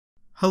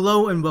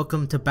Hello and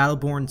welcome to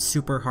Battleborn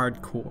Super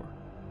Hardcore.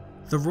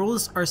 The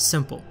rules are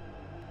simple.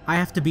 I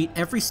have to beat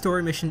every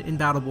story mission in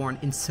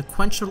Battleborn in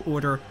sequential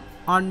order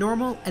on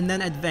normal and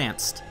then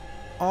advanced,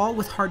 all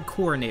with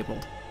hardcore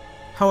enabled.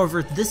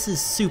 However, this is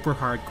super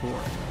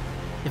hardcore.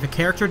 If a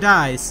character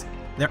dies,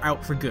 they're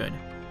out for good,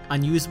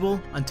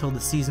 unusable until the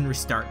season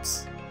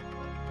restarts.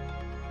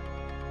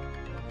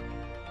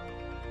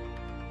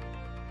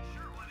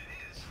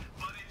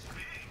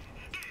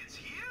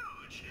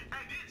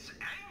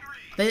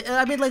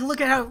 I mean, like,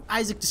 look at how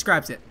ISIC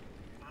describes it.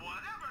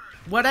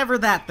 Whatever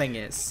that thing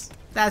is.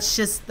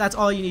 That's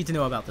all you need to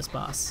know about this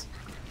boss.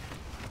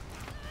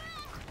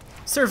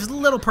 Serves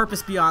little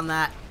purpose beyond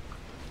that.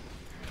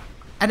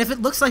 And if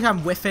it looks like I'm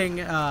whiffing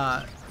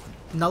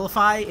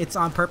Nullify, it's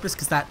on purpose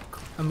because that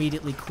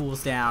immediately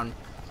cools down.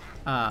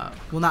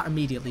 Well, not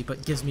immediately,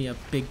 but gives me a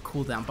big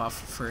cooldown buff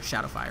for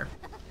Shadowfire.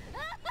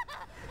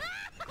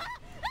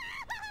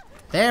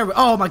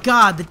 Oh my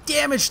god, the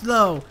damage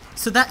though!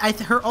 So that,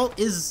 her ult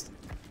is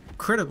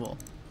critical.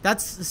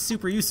 That's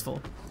super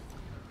useful.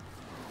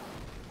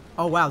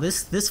 Oh wow,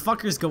 this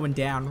fucker's going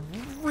down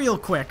real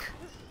quick.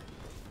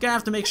 Gonna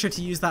have to make sure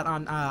to use that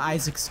on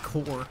ISIC's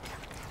core.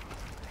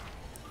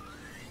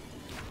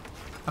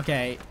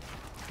 Okay,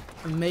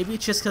 maybe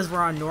it's just because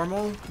we're on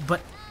normal, but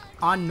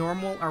on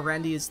normal,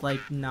 Arendi is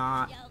like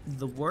not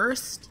the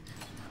worst.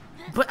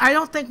 But I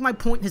don't think my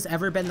point has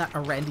ever been that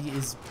Arendi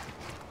is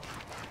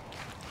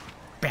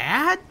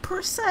bad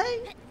per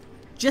se.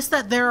 Just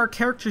that there are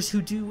characters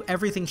who do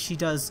everything she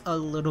does a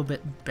little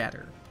bit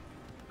better.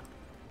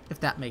 If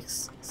that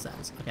makes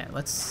sense. Okay,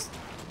 let's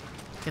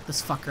get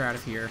this fucker out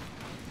of here.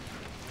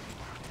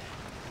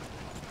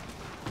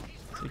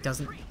 So he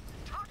doesn't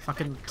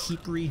fucking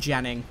keep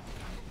regenning.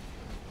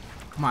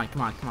 Come on,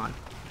 come on, come on.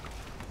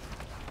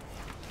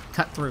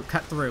 Cut through,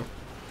 cut through.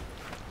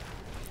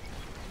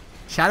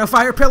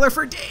 Shadowfire Pillar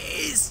for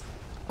days!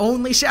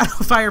 Only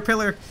Shadowfire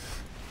Pillar.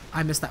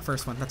 I missed that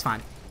first one, that's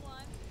fine.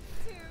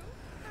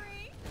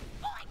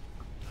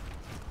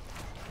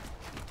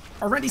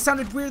 Already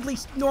sounded weirdly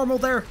normal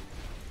there.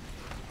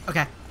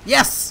 Okay.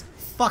 Yes!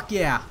 Fuck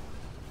yeah.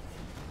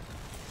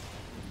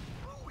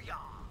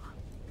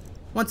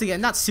 Once again,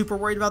 not super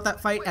worried about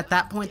that fight. At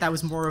that point, that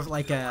was more of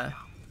like a,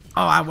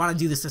 oh, I want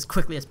to do this as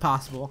quickly as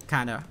possible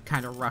kind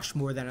of rush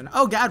more than an,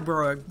 oh god,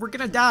 we're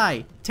gonna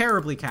die.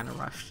 Terribly kind of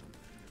rush.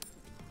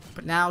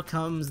 But now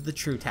comes the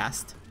true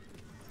test.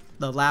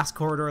 The last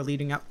corridor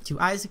leading up to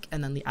ISIC,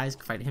 and then the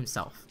ISIC fight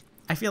himself.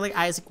 I feel like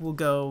ISIC will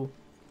go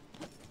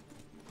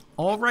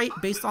alright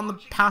based on the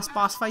past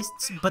boss fights,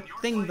 but the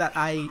thing that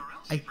I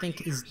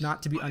think is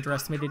not to be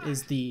underestimated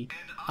is the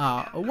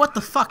what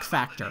the fuck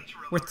factor,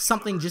 where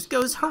something just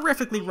goes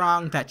horrifically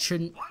wrong that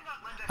shouldn't,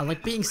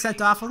 like being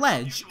sent off a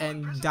ledge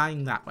and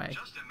dying that way.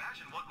 Just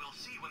imagine what we'll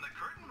see when the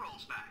curtain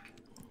rolls back.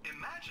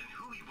 Imagine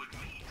who he would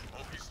meet.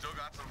 Hope you still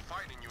got some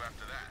fight in you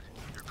after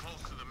that. You're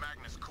close to the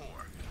Magnus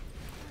core.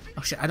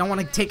 Oh shit, I don't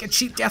want to take a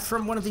cheap death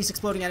from one of these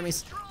exploding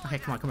enemies. Okay,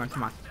 come on, come on,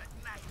 come on.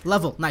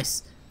 Level,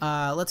 nice.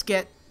 Let's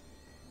get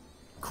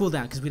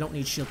cooldown, because we don't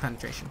need shield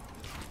penetration.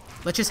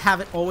 Let's just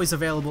have it always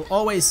available,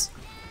 always.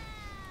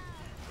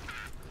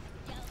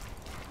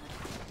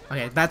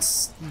 Okay,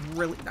 that's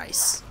really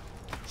nice.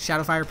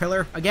 Shadowfire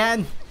Pillar,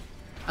 again!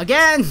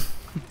 Again!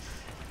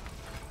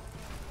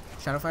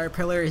 Shadowfire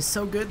Pillar is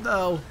so good,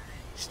 though.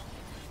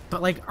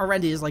 But, like,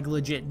 Arendi is, like,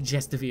 legit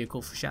just a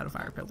vehicle for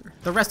Shadowfire Pillar.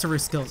 The rest of her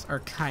skills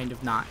are kind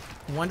of not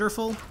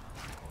wonderful.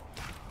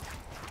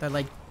 They're,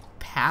 like,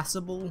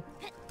 passable,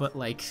 but,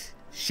 like,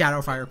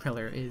 Shadowfire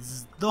Pillar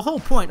is the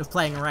whole point of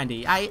playing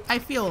Arendi. I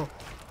feel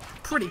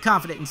pretty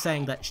confident in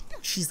saying that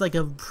she's like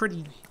a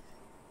pretty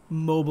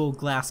mobile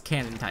glass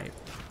cannon type.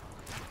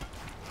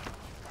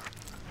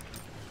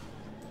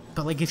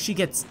 But like if she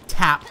gets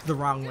tapped the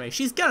wrong way,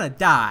 she's gonna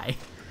die.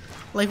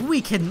 Like we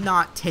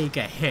cannot take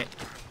a hit.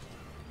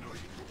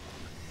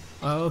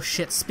 Oh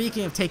shit,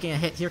 speaking of taking a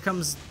hit, here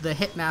comes the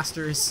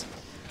Hitmasters.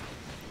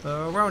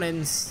 The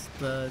Ronins,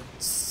 the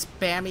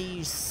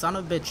spammy son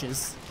of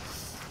bitches.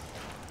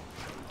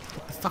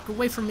 Get the fuck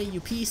away from me,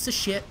 you piece of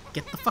shit.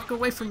 Get the fuck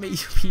away from me, you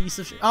piece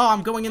of shit. Oh,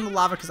 I'm going in the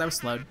lava because I was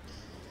slowed.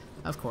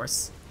 Of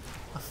course.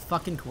 A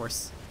fucking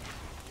course.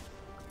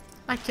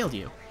 I killed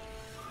you.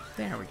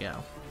 There we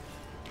go.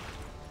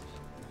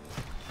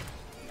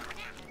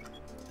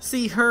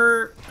 See,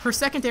 her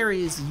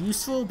secondary is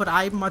useful, but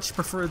I much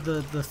prefer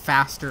the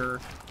faster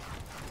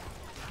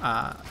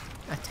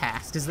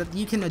attacks, because that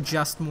you can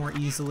adjust more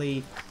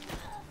easily.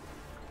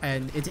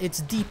 And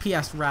it's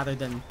DPS rather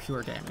than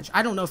pure damage.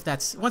 I don't know if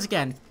that's, once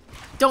again,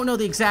 don't know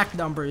the exact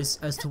numbers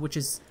as to which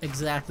is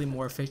exactly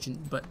more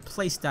efficient, but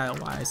playstyle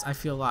wise, I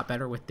feel a lot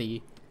better with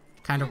the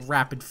kind of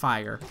rapid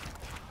fire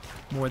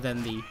more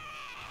than the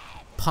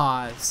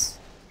pause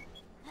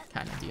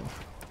kind of deal.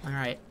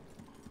 Alright,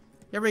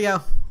 here we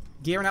go.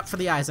 Gearing up for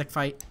the ISIC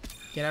fight.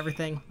 Get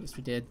everything. At least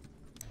we did.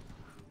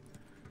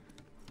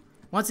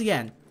 Once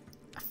again,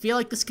 I feel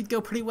like this could go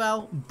pretty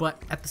well,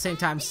 but at the same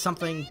time,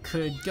 something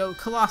could go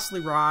colossally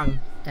wrong,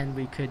 and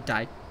we could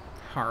die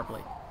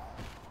horribly.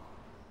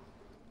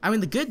 I mean,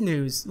 the good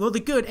news, well, the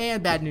good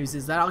and bad news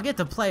is that I'll get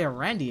to play a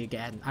Randy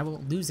again. I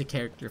won't lose a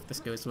character if this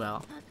goes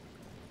well.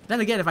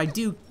 Then again, if I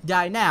do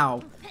die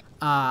now,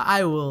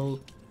 I will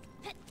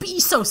be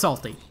so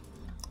salty.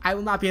 I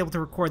will not be able to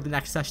record the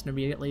next session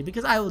immediately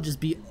because I will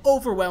just be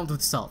overwhelmed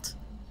with salt.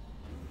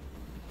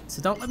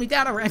 So don't let me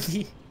down,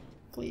 Randy.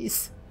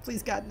 Please.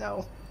 Please, God,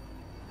 no.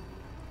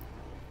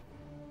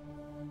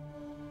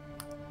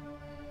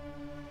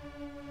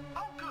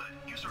 Oh, good.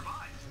 You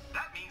survived.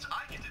 That means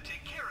I get to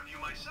take care of you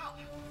myself.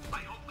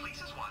 I hope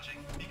Lisa's watching,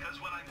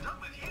 because when I'm done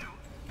with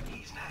you,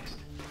 he's next.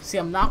 See,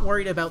 I'm not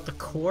worried about the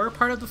core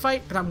part of the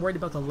fight, but I'm worried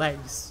about the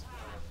legs.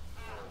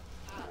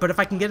 But if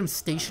I can get him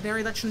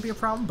stationary, that shouldn't be a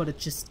problem, but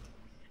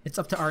it's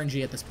up to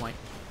RNG at this point.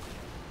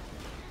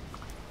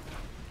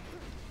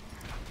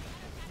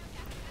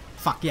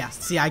 Fuck, yeah.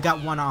 See, I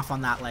got one off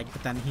on that leg,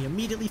 but then he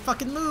immediately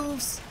fucking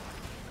moves.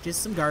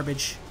 Just some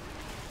garbage.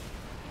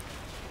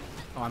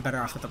 Oh, I'm better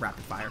off with the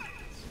rapid fire.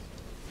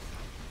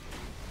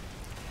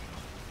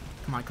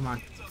 Come on, come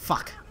on.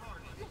 Fuck.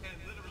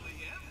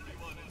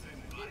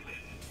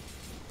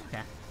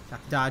 Okay,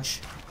 got the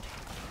dodge.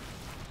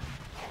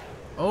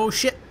 Oh,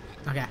 shit.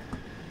 Okay.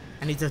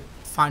 I need to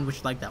find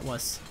which leg that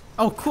was.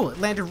 Oh, cool. It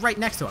landed right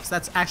next to us.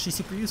 That's actually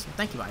super useful.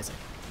 Thank you, Isaac.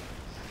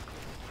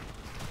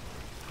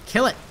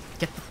 Kill it.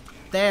 Get the...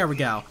 There we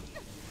go.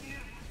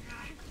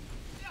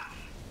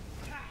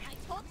 I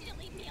told you to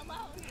leave me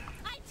alone.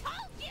 I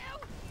told you.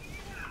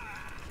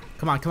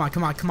 Come on, come on,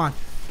 come on, come on.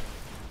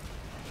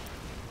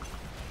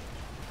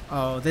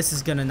 Oh, this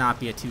is gonna not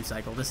be a 2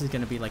 cycle. This is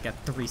gonna be like a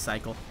 3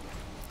 cycle.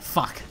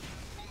 Fuck.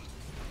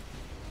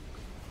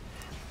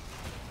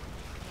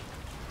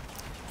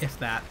 If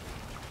that.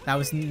 That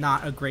was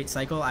not a great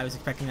cycle. I was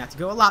expecting that to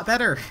go a lot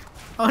better.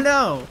 Oh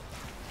no!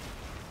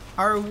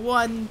 Our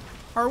one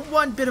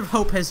bit of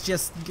hope has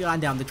just gone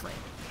down the drain.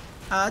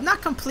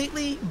 Not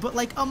completely, but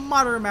like a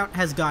moderate amount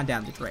has gone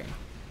down the drain.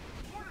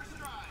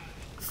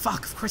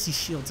 Fuck, of course he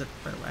shields it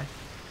right away.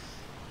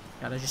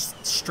 Gotta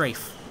just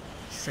strafe.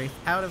 Strafe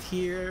out of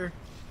here.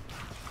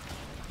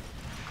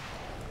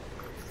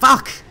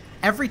 Fuck!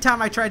 Every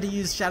time I tried to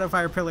use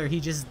Shadowfire Pillar, he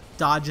just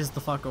dodges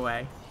the fuck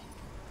away.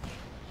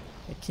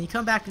 Okay, can you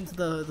come back into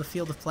the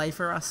field of play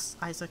for us,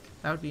 Isaac?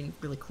 That would be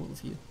really cool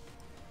of you.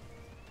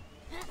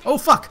 Oh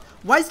fuck!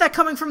 Why is that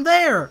coming from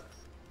there?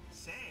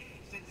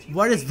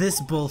 What is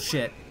this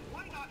bullshit?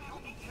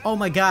 Oh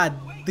my god,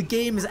 the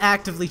game is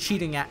actively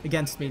cheating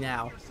against me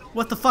now.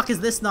 What the fuck is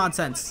this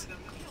nonsense?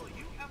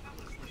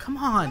 Come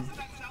on.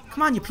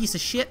 Come on, you piece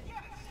of shit.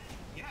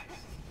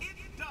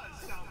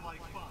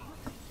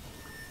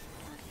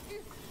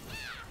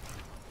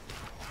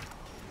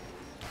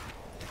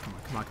 Come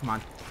on, come on, come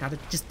on. Gotta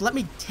just let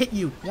me hit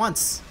you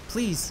once,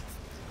 please.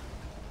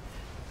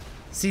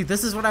 See,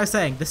 this is what I was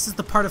saying. This is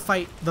the part of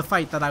the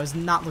fight that I was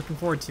not looking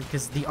forward to,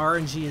 because the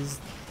RNG is...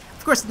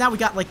 Of course, now we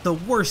got, like, the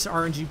worst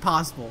RNG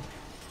possible.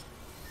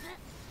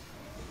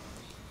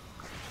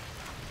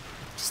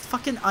 Just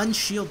fucking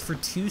unshield for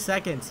 2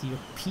 seconds, you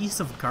piece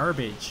of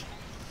garbage.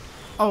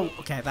 Oh,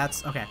 okay,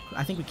 that's... Okay,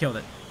 I think we killed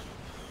it.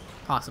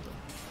 Possibly.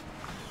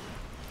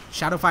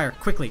 Shadowfire,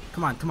 quickly.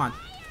 Come on, come on.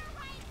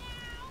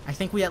 I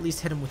think we at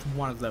least hit him with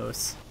one of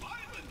those.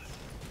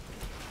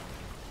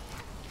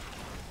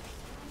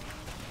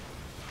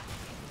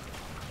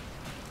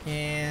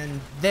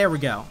 And there we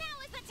go.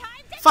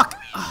 Fuck!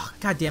 Oh,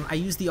 goddamn, I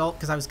used the ult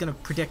because I was gonna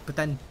predict, but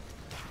then...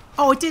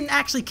 Oh, it didn't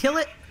actually kill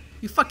it?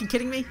 You fucking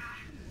kidding me?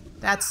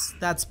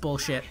 That's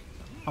bullshit.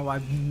 Oh, I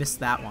missed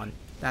that one.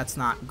 That's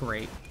not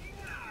great.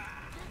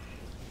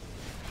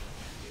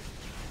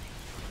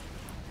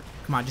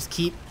 Come on, just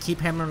keep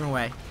hammering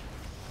away.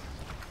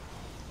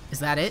 Is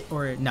that it?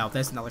 Or no,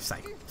 there's another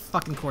cycle.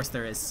 Fucking course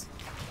there is.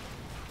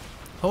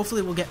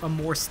 Hopefully we'll get a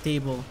more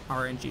stable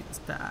RNG this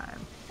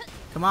time.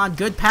 Come on,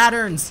 good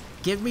patterns!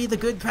 Give me the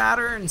good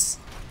patterns!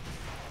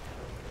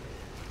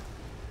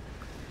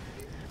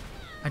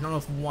 I don't know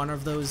if one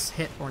of those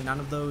hit or none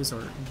of those,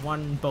 or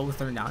one,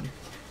 both, or none.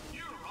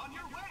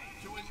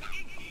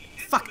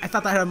 Fuck, I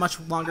thought that had a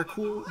much longer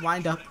cool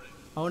wind up.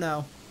 Oh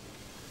no.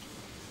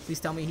 Please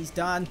tell me he's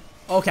done.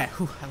 Okay,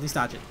 whew, at least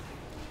dodge it.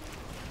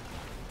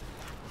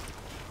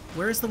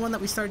 Where's the one that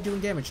we started doing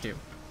damage to?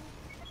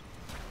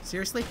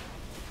 Seriously?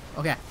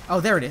 Okay. Oh,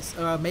 there it is.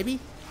 Maybe?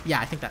 Yeah,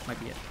 I think that might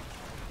be it.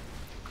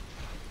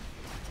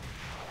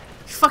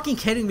 You're fucking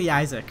kidding me,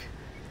 Isaac.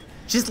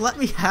 Just let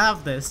me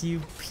have this,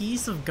 you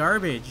piece of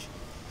garbage.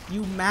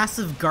 You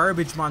massive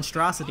garbage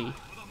monstrosity.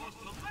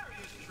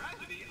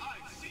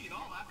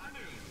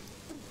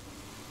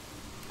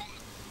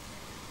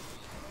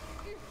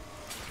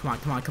 Come on,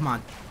 come on, come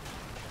on.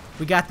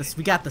 We got this,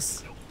 we got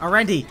this.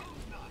 Already.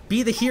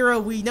 Be the hero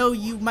we know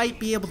you might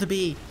be able to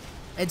be.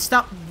 And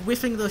stop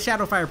whiffing the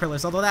Shadowfire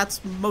pillars, although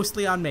that's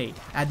mostly on me,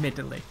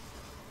 admittedly.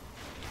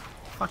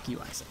 Fuck you,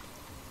 Isaac.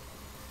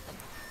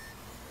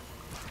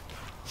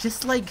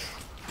 Just like...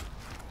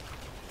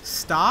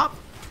 Stop?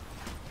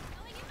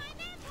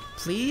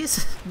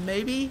 Please?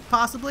 Maybe?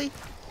 Possibly?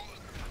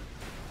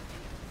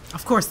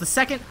 Of course, the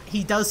second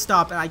he does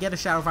stop and I get a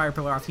Shadowfire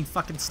pillar off, he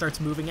fucking starts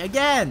moving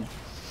again!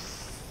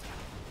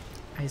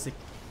 Isaac.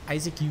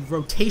 Isaac, you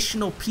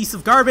rotational piece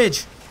of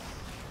garbage!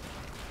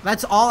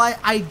 That's all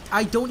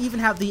I don't even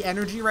have the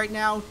energy right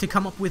now to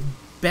come up with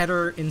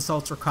better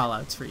insults or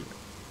callouts for you.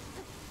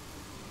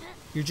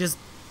 You're just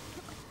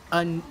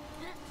an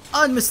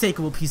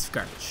unmistakable piece of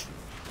garbage.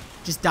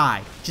 Just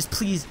die. Just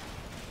please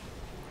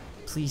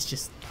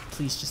just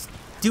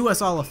do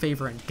us all a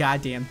favor and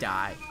goddamn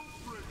die.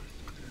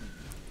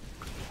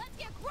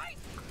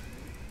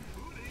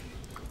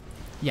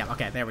 Yeah,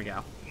 okay, there we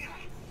go.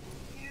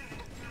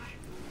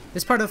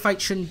 This part of the fight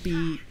shouldn't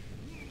be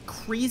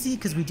crazy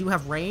because we do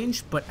have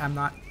range, but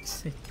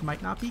it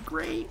might not be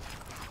great.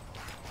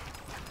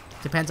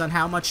 Depends on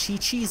how much he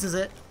cheeses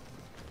it.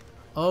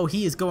 Oh,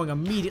 he is going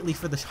immediately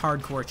for the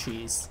hardcore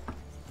cheese.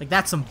 Like,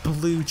 that's some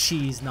blue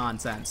cheese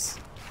nonsense.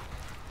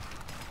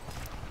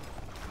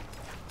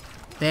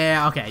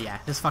 There, okay, yeah,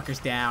 this fucker's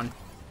down.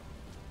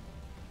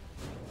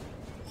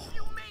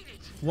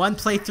 One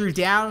playthrough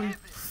down.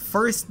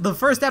 The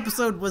first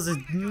episode was a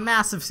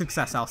massive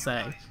success, I'll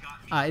say.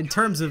 In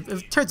terms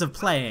of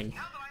playing.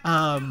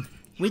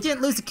 We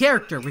didn't lose a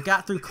character. We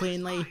got through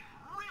cleanly.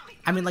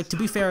 I mean, like, to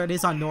be fair, it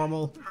is on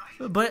normal.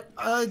 But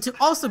to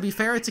also be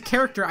fair, it's a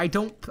character I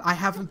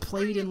haven't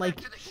played in like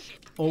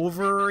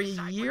over a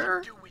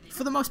year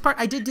for the most part.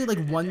 I did do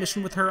like one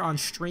mission with her on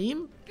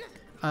stream.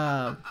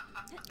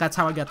 That's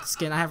how I got the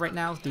skin I have right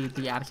now,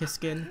 the Atticus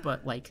skin.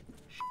 But like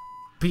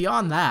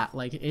beyond that,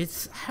 like I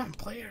haven't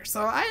played her,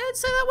 so I'd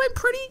say that went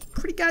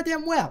pretty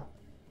goddamn well.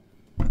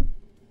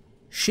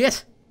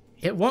 Shit,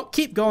 it won't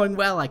keep going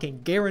well. I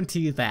can guarantee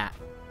you that.